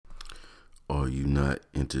Are you not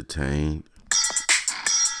entertained?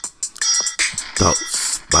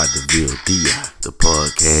 Thoughts by DeVille D.I., the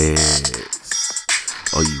podcast.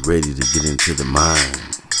 Are you ready to get into the mind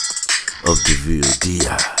of DeVille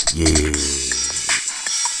D.I.? Yeah.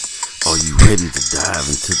 Are you ready to dive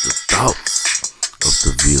into the thoughts of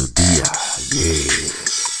DeVille D.I.? Yeah.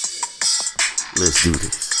 Let's do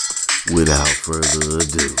this without further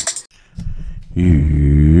ado.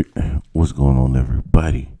 Yeah. What's going on,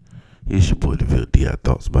 everybody? It's your boy DeVille D.I.,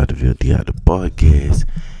 Thoughts by DeVille D.I., the podcast.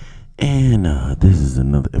 And this is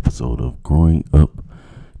another episode of Growing Up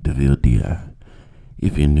DeVille D.I.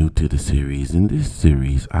 If you're new to the series, in this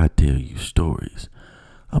series, I tell you stories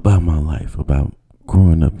about my life, about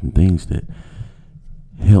growing up and things that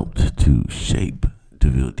helped to shape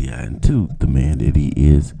DeVille D.I. into the man that he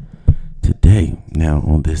is today. Now,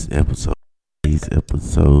 on today's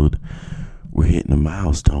episode, we're hitting a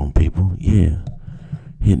milestone, people. Yeah,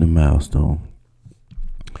 hitting a milestone.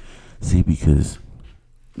 See, because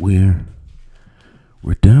we're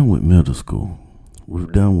done with middle school. We're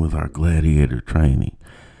done with our gladiator training.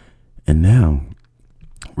 And now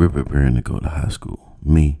we're preparing to go to high school.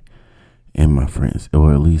 Me and my friends,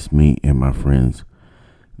 or at least me and my friends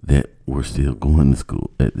that were still going to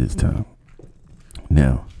school at this time.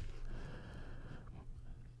 Now,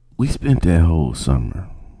 we spent that whole summer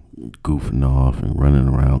goofing off and running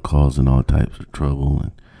around, causing all types of trouble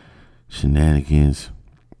and shenanigans,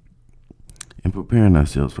 and preparing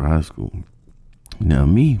ourselves for high school. Now,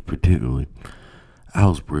 me particularly, I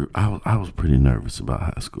was pretty nervous about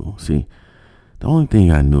high school. See, the only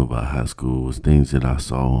thing I knew about high school was things that I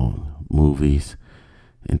saw on movies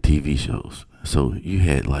and TV shows. So you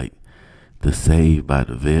had like the Saved by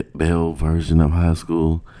the Bell version of high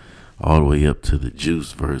school, all the way up to the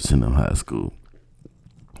Juice version of high school.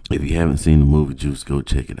 If you haven't seen the movie Juice, go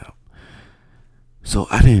check it out. So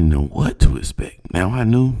I didn't know what to expect. Now, I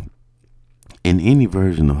knew in any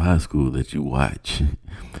version of high school that you watch,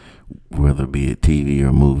 whether it be it TV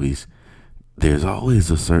or movies, there's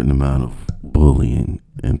always a certain amount of bullying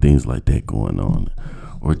and things like that going on,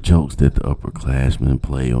 or jokes that the upperclassmen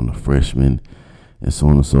play on the freshmen, and so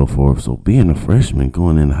on and so forth. So being a freshman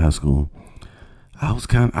going into high school, I was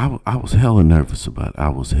hella nervous about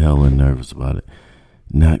it.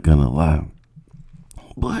 Not gonna lie.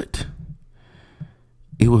 But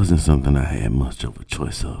it wasn't something I had much of a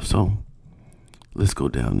choice of. So let's go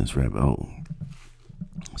down this rabbit hole.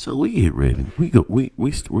 So we get ready.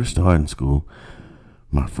 We're starting school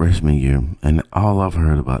my freshman year, and all I've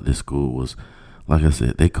heard about this school was, like I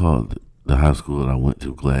said, they called the high school that I went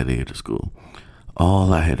to Gladiator School.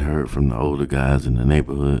 All I had heard from the older guys in the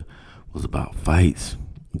neighborhood was about fights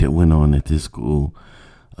that went on at this school.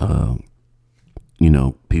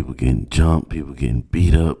 People getting jumped, people getting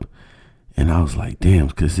beat up. And I was like, damn,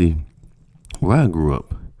 because see, where I grew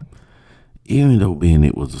up, even though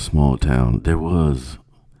it was a small town, there was,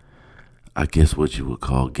 I guess, what you would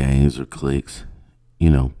call gangs or cliques.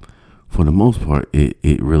 For the most part,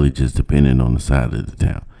 it really just depended on the side of the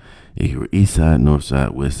town. If you were east side, north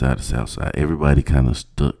side, west side, or south side, everybody kind of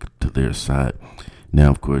stuck to their side. Now,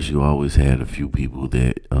 of course, you always had a few people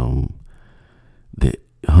that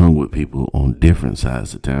hung with people on different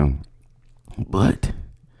sides of town. But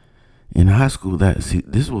in high school,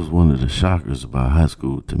 this was one of the shockers about high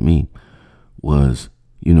school to me was,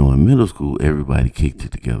 in middle school, everybody kicked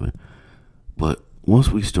it together. But once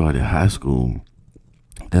we started high school,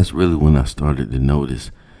 that's really when I started to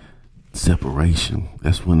notice separation.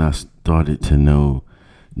 That's when I started to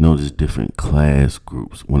notice different class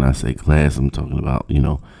groups. When I say class, I'm talking about,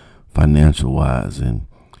 financial wise and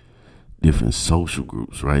different social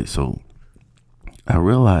groups, right? So I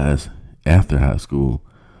realized after high school,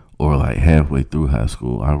 or like halfway through high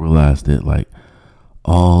school, I realized that like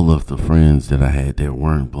all of the friends that I had that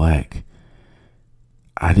weren't black,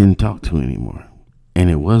 I didn't talk to anymore.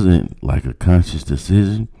 And it wasn't like a conscious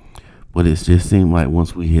decision, but it just seemed like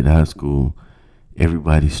once we hit high school,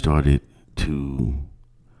 everybody started to,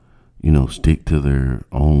 stick to their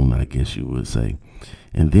own, I guess you would say.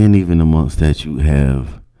 And then even amongst that, you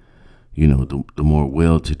have, the more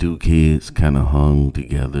well-to-do kids kind of hung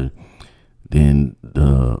together. Then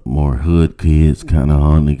the more hood kids kind of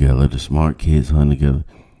hung together. The smart kids hung together.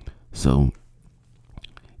 So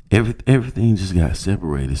everything just got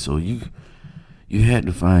separated. So you had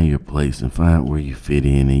to find your place and find where you fit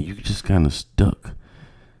in, and you just kind of stuck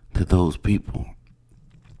to those people.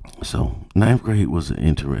 So ninth grade was an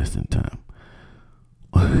interesting time.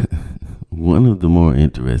 One of the more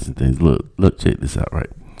interesting things. Look, check this out,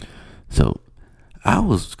 right? So I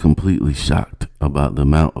was completely shocked about the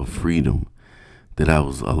amount of freedom that I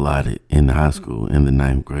was allotted in high school in the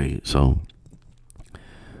ninth grade. So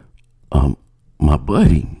Um, my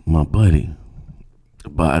buddy, Bobby,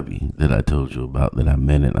 that I told you about that I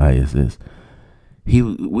met in ISS. We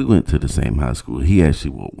went to the same high school. He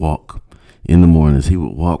actually would walk in the mornings. He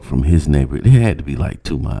would walk from his neighborhood. It had to be like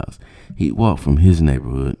 2 miles. He'd walk from his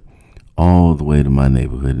neighborhood all the way to my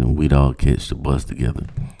neighborhood, and we'd all catch the bus together.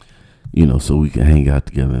 So we could hang out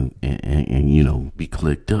together and be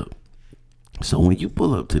clicked up. So when you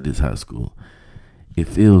pull up to this high school, it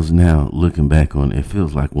feels now, looking back on it, it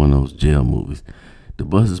feels like one of those jail movies. The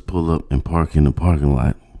buses pull up and park in the parking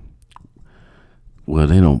lot. Well,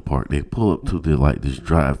 they don't park. They pull up to this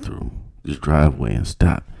drive-through, this driveway, and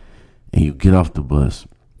stop. And you get off the bus,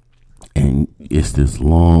 and it's this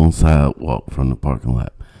long sidewalk from the parking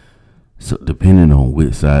lot. So depending on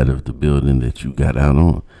which side of the building that you got out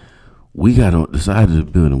on, we got on the side of the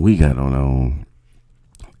building we got on.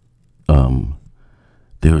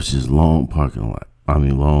 There was this long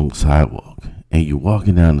long sidewalk, and you're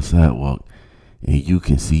walking down the sidewalk, and you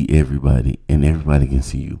can see everybody, and everybody can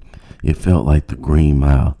see you. It felt like the Green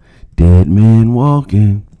Mile. Dead man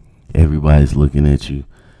walking. Everybody's looking at you.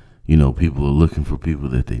 People are looking for people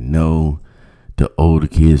that they know. The older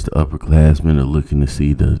kids, the upperclassmen, are looking to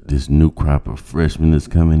see this new crop of freshmen that's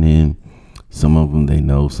coming in. Some of them they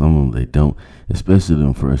know, some of them they don't. Especially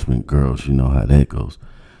them freshman girls, you know how that goes.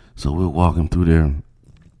 So we're walking through there,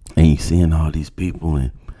 and you're seeing all these people.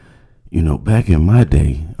 And, back in my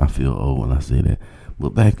day, I feel old when I say that, but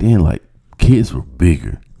back then, like, kids were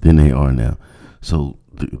bigger than they are now. So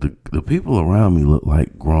the people around me look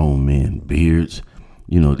like grown men, beards,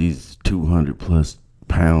 these 200 plus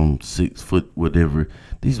pound, 6 foot, whatever.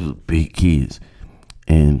 These were big kids.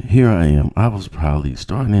 And here I am. I was probably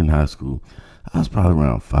starting in high school. I was probably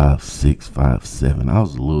around 5'6", 5'7". I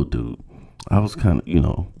was a little dude. I was kind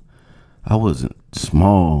of, I wasn't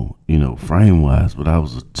small, frame wise, but I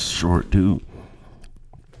was a short dude.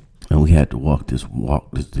 And we had to walk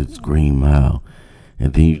this Green Mile.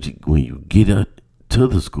 And then when you get up to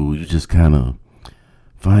the school, you just kind of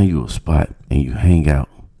find you a spot and you hang out.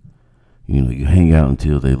 You hang out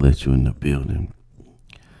until they let you in the building.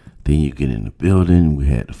 Then you get in the building. We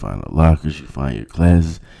had to find the lockers. You find your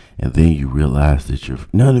classes. And then you realize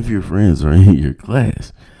that none of your friends are in your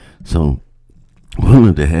class. So one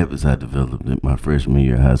of the habits I developed in my freshman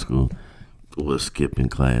year of high school was skipping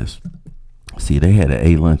class. See, they had an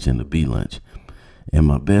A lunch and a B lunch. And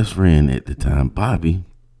my best friend at the time, Bobby,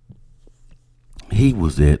 he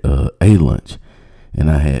was at A lunch, and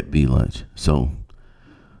I had B lunch. So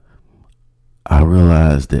I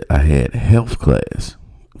realized that I had health class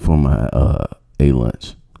for my A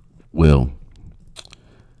lunch. Well,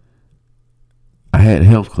 I had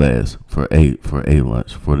health class for A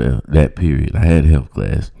lunch for that period. I had health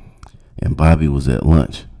class, and Bobby was at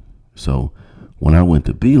lunch. So when I went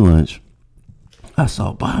to B lunch, I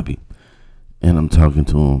saw Bobby. And I'm talking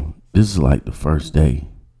to him. This is like the first day,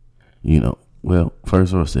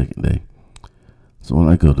 first or second day. So when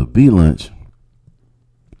I go to B lunch,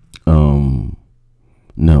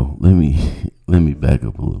 no, let me back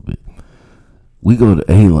up a little bit. We go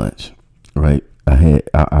to A lunch, right?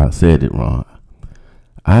 I said it wrong.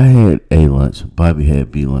 I had A lunch, Bobby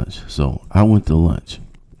had B lunch. So I went to lunch.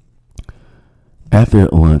 After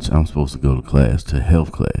lunch, I'm supposed to go to class, to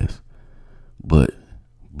health class. But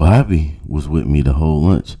Bobby was with me the whole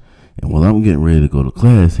lunch. And when I'm getting ready to go to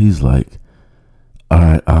class, he's like, all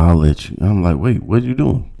right, I'll let you. I'm like, wait, what are you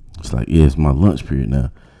doing? It's like, yeah, it's my lunch period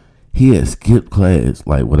now. He had skipped class,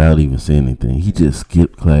 like, without even saying anything. He just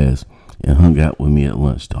skipped class and hung out with me at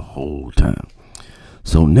lunch the whole time.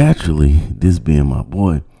 So naturally, this being my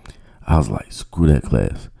boy, I was like, screw that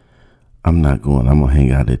class. I'm not going. I'm going to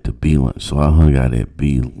hang out at the B lunch. So I hung out at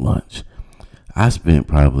B lunch. I spent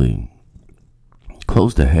probably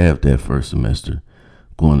close to half that first semester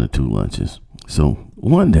going to 2 lunches. So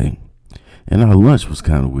one day, and our lunch was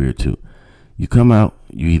kind of weird too. You come out,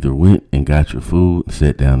 you either went and got your food,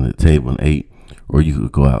 sat down at the table and ate, or you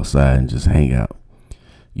could go outside and just hang out.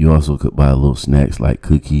 You also could buy little snacks like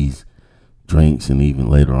cookies, drinks, and even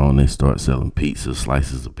later on they start selling pizza,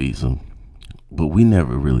 slices of pizza. But we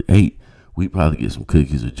never really ate. We probably get some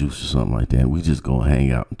cookies or juice or something like that. We just go and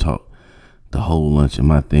hang out and talk the whole lunch. And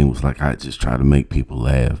my thing was like, I just try to make people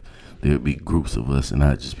laugh. There'd be groups of us and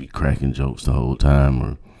I'd just be cracking jokes the whole time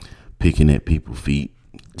or picking at people's feet.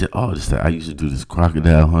 All this stuff. I used to do this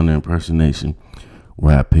Crocodile Hunter impersonation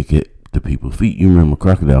where I pick at the people's feet. You remember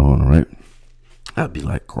Crocodile Hunter, right? I'd be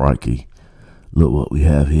like, crikey, look what we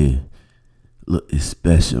have here. Look, this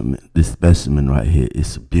specimen right here,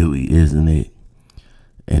 it's a beauty, isn't it?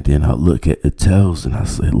 And then I look at the tails and I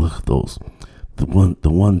say, look at those. The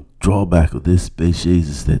one drawback of this species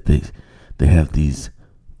is that they have these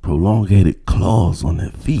prolongated claws on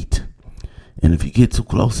their feet. And if you get too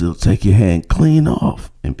close, it'll take your hand clean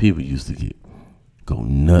off. And people used to go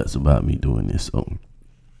nuts about me doing this. So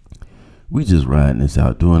we just riding this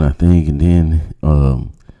out, doing our thing. And then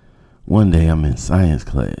one day I'm in science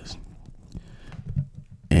class.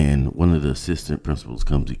 And one of the assistant principals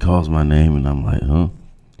comes. He calls my name, and I'm like, huh?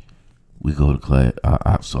 We go to class.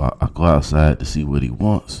 So I go outside to see what he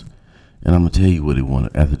wants. And I'm going to tell you what he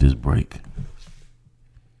wanted after this break.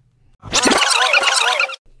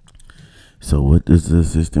 So what does the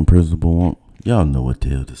assistant principal want? Y'all know what the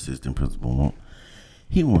hell the assistant principal want.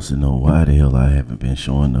 He wants to know why the hell I haven't been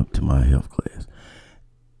showing up to my health class.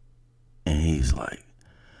 And he's like,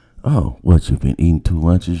 oh, what, you've been eating 2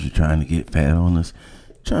 lunches? You're trying to get fat on us?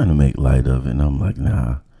 Trying to make light of it. And I'm like,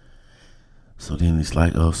 nah. So then he's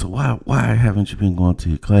like, oh, so why haven't you been going to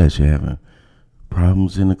your class? You having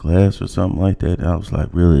problems in the class or something like that? And I was like,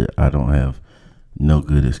 really, I don't have no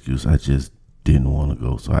good excuse. I just didn't want to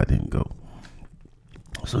go, so I didn't go.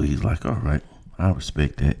 So he's like, all right, I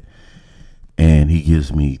respect that. And he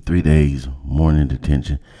gives me 3 days morning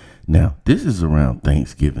detention. Now, this is around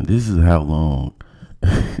Thanksgiving. This is how long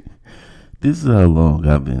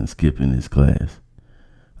I've been skipping this class.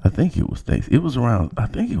 I think it was Thanksgiving. It was around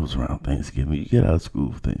Thanksgiving. You get out of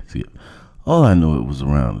school for Thanksgiving. All I know, it was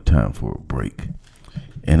around the time for a break.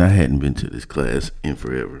 And I hadn't been to this class in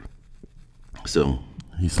forever. So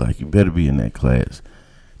he's like, you better be in that class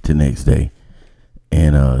the next day.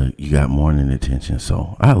 And you got morning detention.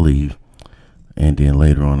 So I leave. And then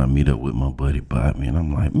later on, I meet up with my buddy Bobby. And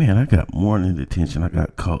I'm like, man, I got morning detention. I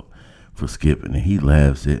got caught for skipping. And he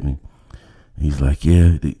laughs at me. He's like,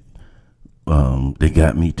 yeah, they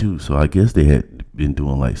got me too. So I guess they had been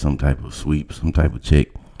doing like some type of sweep, some type of check,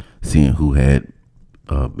 seeing who had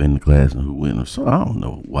been to class and who went. So I don't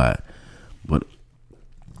know why, but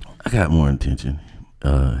I got more attention.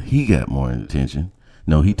 He got more attention.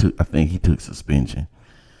 No, I think he took suspension.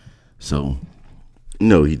 So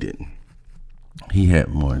no, he didn't. He had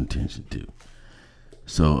more attention too.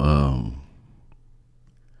 So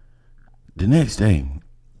the next day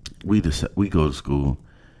we go to school.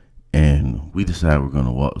 And we decide we're going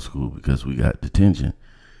to walk to school because we got detention.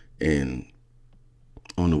 And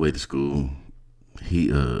on the way to school, he,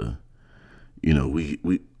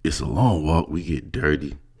 it's a long walk. We get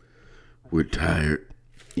dirty. We're tired.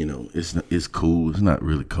 It's cool. It's not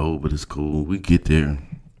really cold, but it's cool. We get there.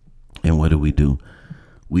 And what do?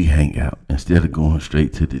 We hang out instead of going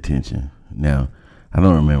straight to detention. Now, I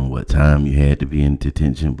don't remember what time you had to be in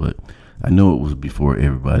detention, but I know it was before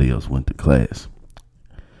everybody else went to class.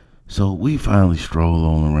 So we finally stroll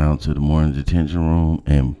on around to the morning detention room,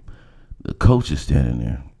 and the coach is standing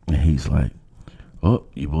there, and he's like, oh,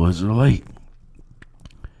 you boys are late.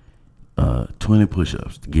 20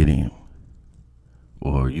 push-ups to get in,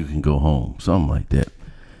 or you can go home, something like that.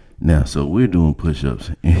 Now, so we're doing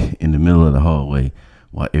push-ups in the middle of the hallway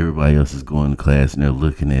while everybody else is going to class, and they're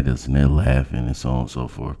looking at us, and they're laughing, and so on and so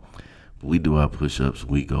forth. But we do our push-ups.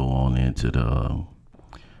 We go on into the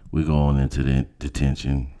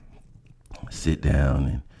detention. Sit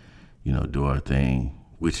down and do our thing,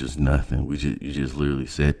 which is nothing. You just literally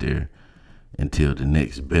sat there until the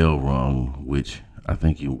next bell rung, which I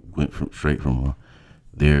think you went straight from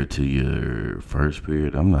there to your first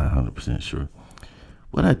period. I'm not 100% sure,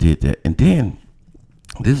 but I did that. And then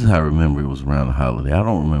this is how I remember it was around a holiday. I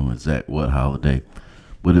don't remember exact what holiday,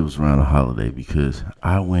 but it was around a holiday because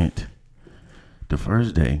I went the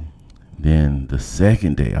first day. Then the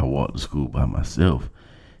second day I walked to school by myself.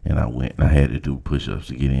 And I went and I had to do push-ups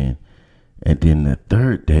to get in. And then the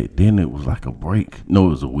third day, then it was like a break. No, it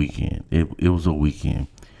was a weekend. It was a weekend.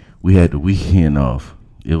 We had the weekend off.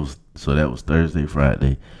 So that was Thursday,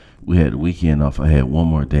 Friday. We had the weekend off. I had one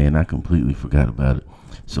more day and I completely forgot about it.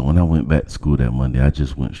 So when I went back to school that Monday, I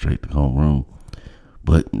just went straight to homeroom.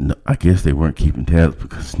 But no, I guess they weren't keeping tabs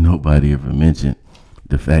because nobody ever mentioned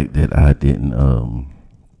the fact that I didn't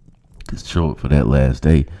show up for that last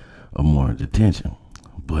day of morning detention.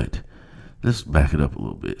 But let's back it up a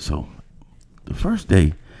little bit. So the first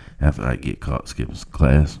day after I get caught skipping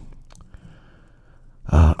class,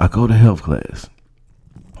 I go to health class.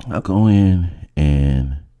 I go in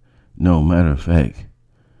and no matter of fact,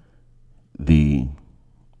 the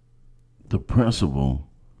principal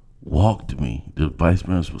walked me. The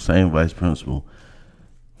same vice principal,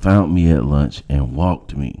 found me at lunch and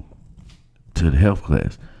walked me to the health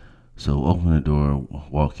class. So open the door,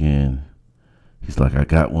 walk in. He's like, I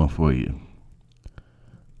got one for you.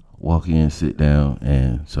 Walk in, sit down,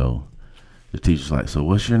 and so the teacher's like, so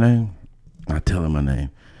what's your name? I tell her my name.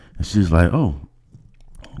 And she's like, oh,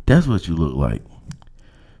 that's what you look like.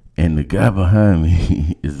 And the guy behind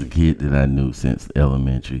me is a kid that I knew since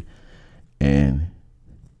elementary. And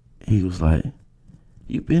he was like,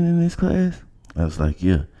 "You been in this class?" I was like,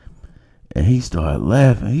 "Yeah." And he started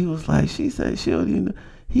laughing. He was like, "She said she don't even know.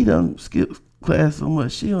 He done skipped class so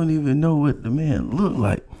much, she don't even know what the man looked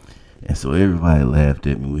like." And so everybody laughed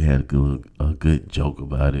at me. We had a good joke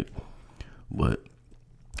about it. But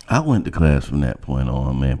I went to class from that point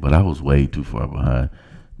on, man. But I was way too far behind.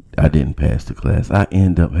 I didn't pass the class. I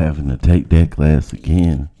ended up having to take that class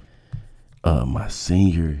again my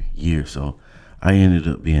senior year. So I ended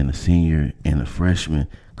up being a senior and a freshman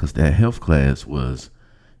because that health class was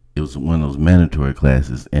one of those mandatory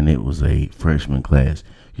classes, and it was a freshman class.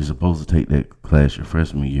 You're supposed to take that class your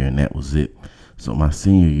freshman year, and that was it. So my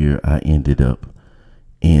senior year, I ended up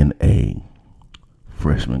in a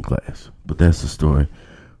freshman class. But that's a story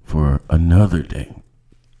for another day.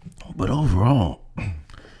 But overall,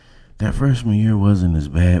 that freshman year wasn't as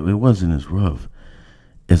bad. It wasn't as rough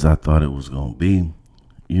as I thought it was going to be.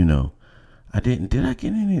 You know, did I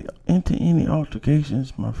get into any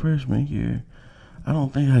altercations my freshman year? I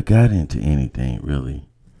don't think I got into anything really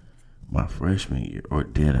my freshman year. Or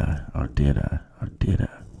did I? I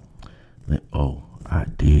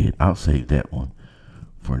did. I'll save that one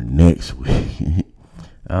for next week.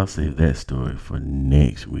 I'll save that story for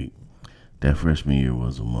next week. That freshman year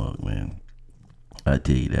was a mug, man. I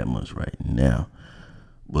tell you that much right now.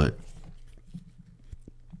 But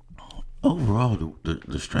overall,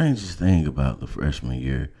 the strangest thing about the freshman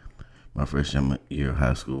year, my freshman year of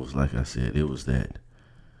high school, was, like I said, it was that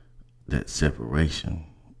separation,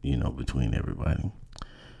 between everybody.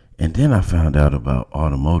 And then I found out about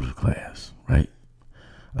automotive class, right?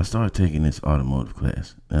 I started taking this automotive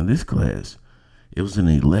class. Now this class, it was an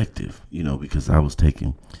elective, because I was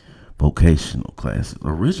taking vocational classes.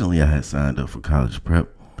 Originally I had signed up for college prep,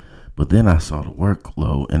 but then I saw the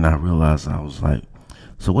workload and I realized, I was like,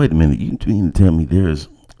 so wait a minute, you mean to tell me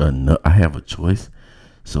I have a choice?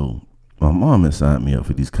 So my mom had signed me up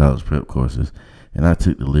for these college prep courses, and I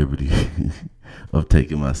took the liberty of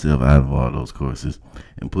taking myself out of all those courses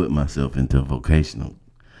and putting myself into vocational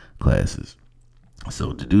classes.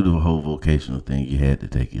 So to do the whole vocational thing, you had to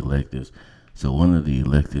take electives. So one of the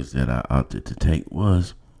electives that I opted to take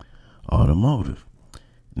was automotive.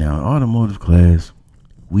 Now, in automotive class,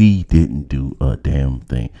 we didn't do a damn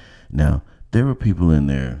thing. Now, there were people in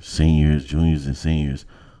there, seniors, juniors, and seniors,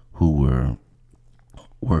 who were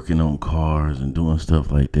working on cars and doing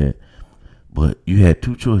stuff like that. But you had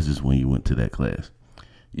two choices when you went to that class.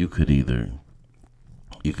 You could either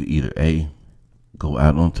A, go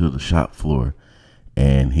out onto the shop floor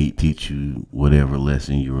and he'd teach you whatever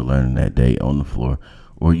lesson you were learning that day on the floor,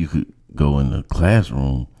 or you could go in the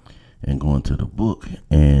classroom and go into the book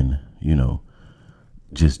and,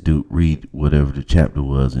 just read whatever the chapter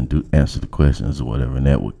was and answer the questions or whatever, and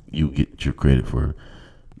that would, you get your credit for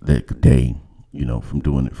that day, from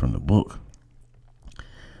doing it from the book.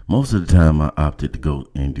 Most of the time I opted to go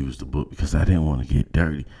and use the book because I didn't want to get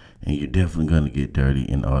dirty. And you're definitely going to get dirty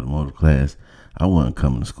in automotive class. I wasn't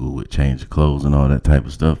coming to school with change of clothes and all that type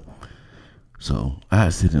of stuff. So I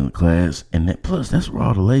sit in the class, and that's where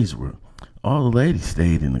all the ladies were. All the ladies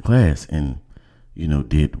stayed in the class and,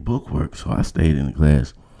 did the book work. So I stayed in the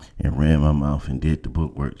class and ran my mouth and did the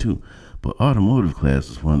book work too. But automotive class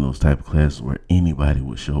was one of those type of classes where anybody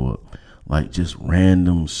would show up. Like just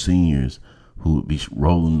random seniors who would be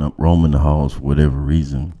roaming the halls for whatever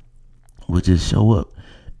reason, would just show up.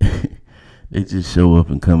 They just show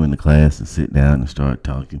up and come into class and sit down and start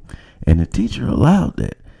talking. And the teacher allowed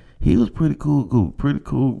that. He was pretty cool,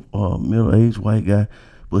 middle-aged white guy,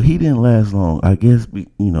 but he didn't last long. I guess,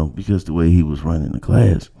 because the way he was running the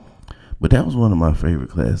class. But that was one of my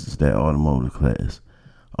favorite classes, that automotive class.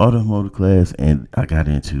 And I got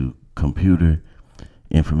into computer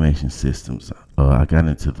information systems. I got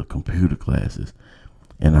into the computer classes,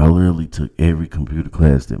 and I literally took every computer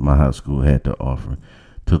class that my high school had to offer,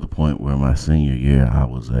 to the point where my senior year I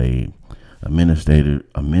was a administrative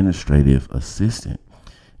assistant.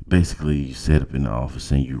 Basically, you sat up in the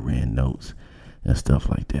office and you ran notes and stuff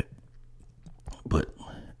like that. But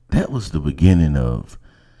that was the beginning of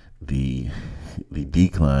the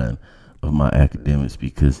decline of my academics,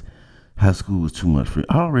 because high school was too much for me.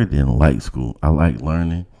 I already didn't like school. I liked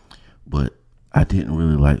learning, but I didn't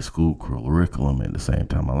really like school curriculum at the same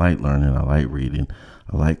time. I liked learning. I liked reading.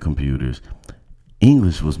 I liked computers.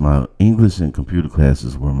 English and computer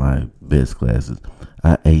classes were my best classes.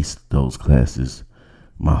 I aced those classes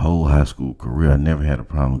my whole high school career. I never had a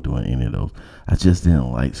problem doing any of those. I just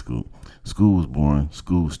didn't like school. School was boring.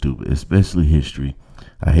 School was stupid, especially history.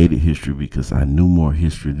 I hated history because I knew more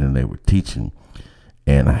history than they were teaching.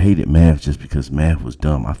 And I hated math just because math was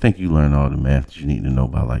dumb. I think you learn all the math that you need to know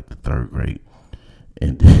by like the third grade.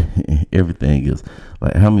 And everything else.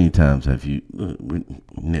 Like, how many times have you,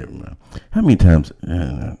 never mind. How many times,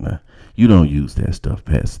 you don't use that stuff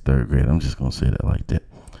past third grade. I'm just going to say that like that.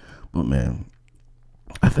 But man,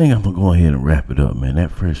 I think I'm going to go ahead and wrap it up, man.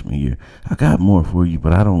 That freshman year, I got more for you,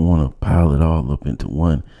 but I don't want to pile it all up into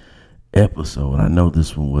one episode. I know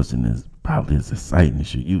this one wasn't probably as exciting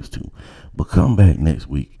as you're used to, but come back next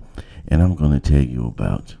week and I'm going to tell you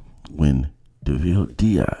about when DeVille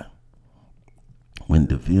D.I.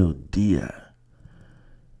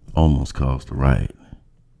 almost caused a riot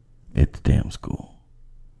at the damn school.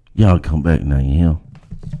 Y'all come back now, you hear?